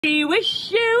We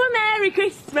wish you a Merry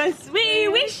Christmas. We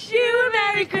wish you a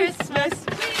Merry Christmas.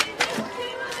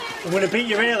 I'm going to beat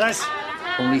you here, Les.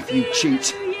 Only if you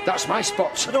cheat. That's my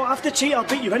spot. I don't have to cheat, I'll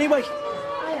beat you anyway.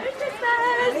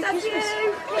 Merry Christmas.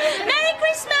 Merry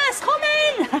Christmas. Come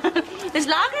in. There's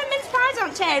lager and mince pies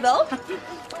on table.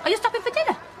 Are you stopping for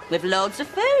dinner? With loads of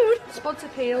food. Spud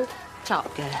appeal.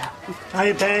 Top girl.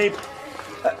 Hiya, babe.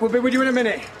 We'll be with you in a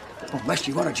minute. Unless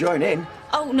you want to join in.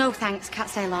 Oh, no thanks, can't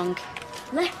stay long.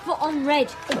 Left foot on red.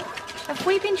 Have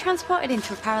we been transported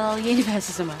into a parallel universe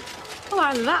or something? Well,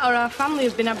 either that or our family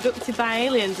have been abducted by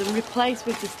aliens and replaced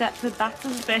with the Stepford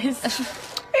Battersbys.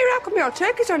 Here, how come your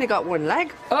turkey's only got one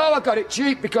leg? Oh, I got it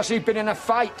cheap because he'd been in a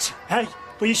fight. Hey,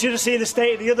 but you should have seen the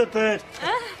state of the other bird.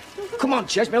 Come on,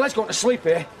 Chesme, let's go to sleep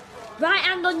here. Right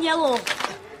hand on yellow.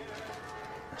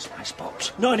 That's my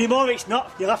spot. Not anymore, it's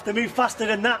not. You'll have to move faster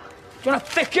than that. Do you want a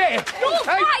thick here? No,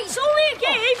 hey. It's only a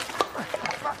game.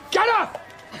 Get off!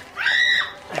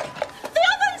 The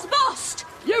oven's bust.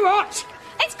 You what?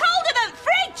 It's colder than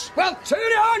fridge. Well, turn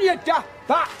it on, you daft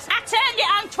bat. I turned it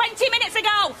on 20 minutes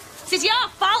ago. This is your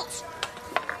fault.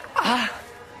 I've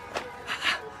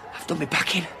done my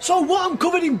packing. So what? I'm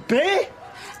covered in beer?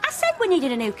 I said we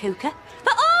needed a new cooker.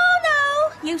 But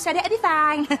oh no, you said it'd be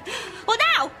fine. Well,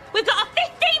 now we've got a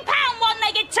 £15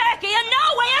 one-legged turkey and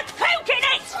no way of cooking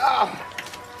it.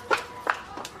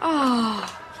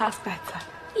 Oh, that's better.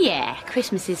 Yeah,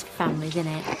 Christmas is families, isn't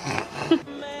it?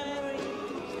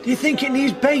 Do you think it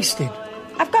needs basting?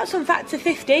 I've got some factor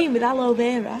 15 with aloe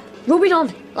vera. Rub it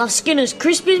on. I'll have Skinner's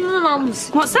Crispies and the lambs.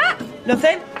 What's that?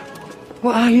 Nothing.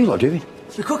 What are you lot doing?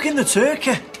 We're cooking the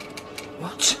turkey.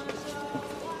 What?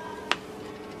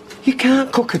 You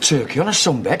can't cook a turkey on a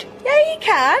sunbed. Yeah, you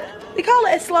can. They call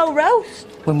it a slow roast.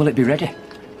 When will it be ready?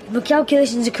 If my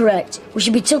calculations are correct, we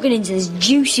should be tucking into this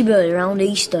juicy bird around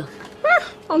Easter.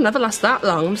 I'll never last that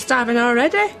long. I'm starving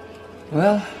already.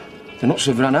 Well, the nuts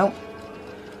have run out.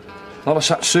 All the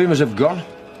satsumas have gone.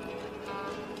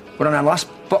 We're on our last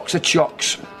box of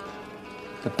chocks.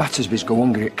 The Battersbys go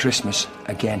hungry at Christmas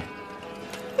again.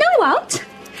 No, we won't.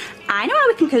 I know how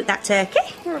we can cook that turkey.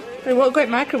 It won't go in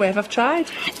microwave, I've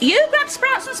tried. You grab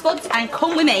sprouts and spuds and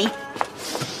come with me.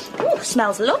 Ooh,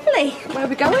 smells lovely. Where are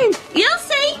we going? You'll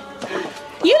see.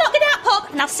 You lot get out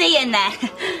pub and I'll see you in there.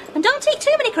 And don't eat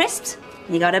too many crisps.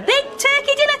 You got a big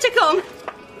turkey dinner to come.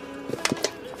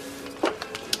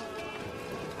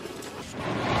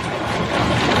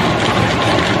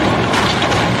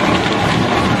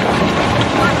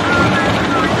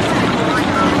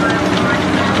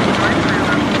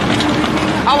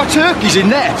 Our turkey's in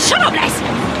there. Shut up, Les.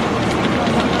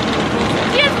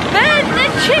 You've burned the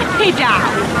chippy down.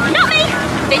 Not me.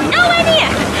 Been nowhere near.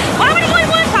 Why would I go in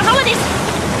work for holidays?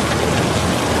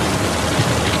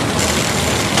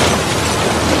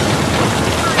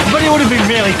 But it would have been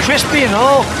really crispy and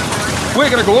all. We're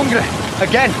going to go hungry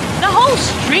again. The whole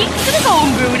street's gonna go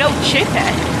hungry with no chippy.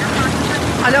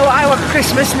 I know what I want for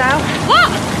Christmas now.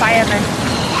 What? Fireman.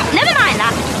 Never mind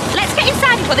that. Let's get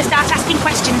inside before they start asking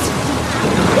questions.